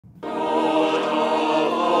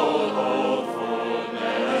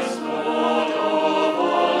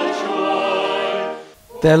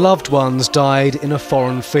Their loved ones died in a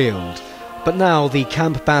foreign field, but now the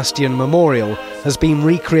Camp Bastion Memorial has been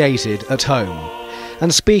recreated at home.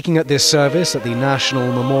 And speaking at this service at the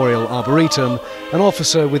National Memorial Arboretum, an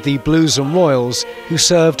officer with the Blues and Royals who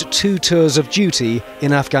served 2 tours of duty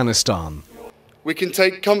in Afghanistan. We can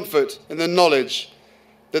take comfort in the knowledge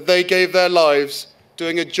that they gave their lives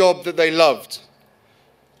doing a job that they loved,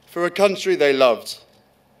 for a country they loved,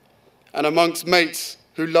 and amongst mates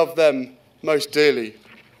who loved them most dearly.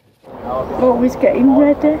 Always getting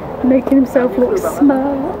ready, making himself look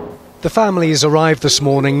smart. The families arrived this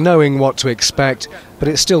morning knowing what to expect, but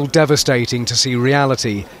it's still devastating to see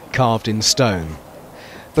reality carved in stone.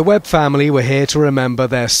 The Webb family were here to remember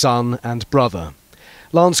their son and brother.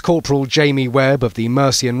 Lance Corporal Jamie Webb of the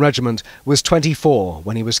Mercian Regiment was 24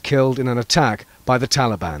 when he was killed in an attack by the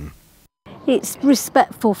Taliban. It's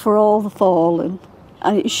respectful for all the fallen,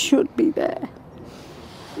 and it should be there.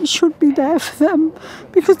 It should be there for them,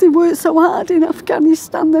 because they worked so hard in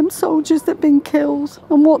Afghanistan, them soldiers that have been killed,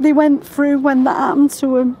 and what they went through when that happened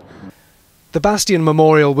to them. The Bastion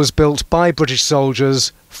Memorial was built by British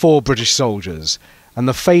soldiers for British soldiers, and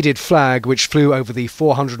the faded flag which flew over the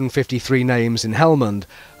 453 names in Helmand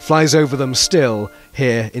flies over them still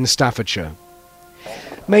here in Staffordshire.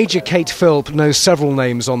 Major Kate Philp knows several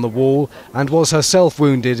names on the wall and was herself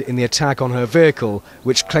wounded in the attack on her vehicle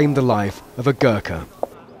which claimed the life of a Gurkha.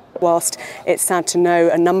 Whilst it's sad to know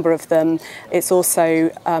a number of them, it's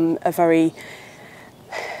also a very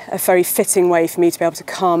fitting way for me to be able to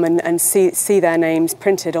come and see their names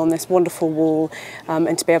printed on this wonderful wall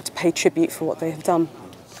and to be able to pay tribute for what they have done.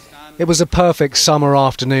 It was a perfect summer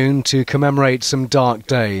afternoon to commemorate some dark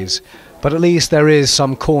days, but at least there is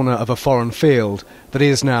some corner of a foreign field that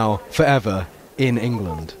is now forever in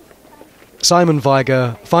England. Simon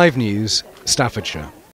Viger, 5 News, Staffordshire.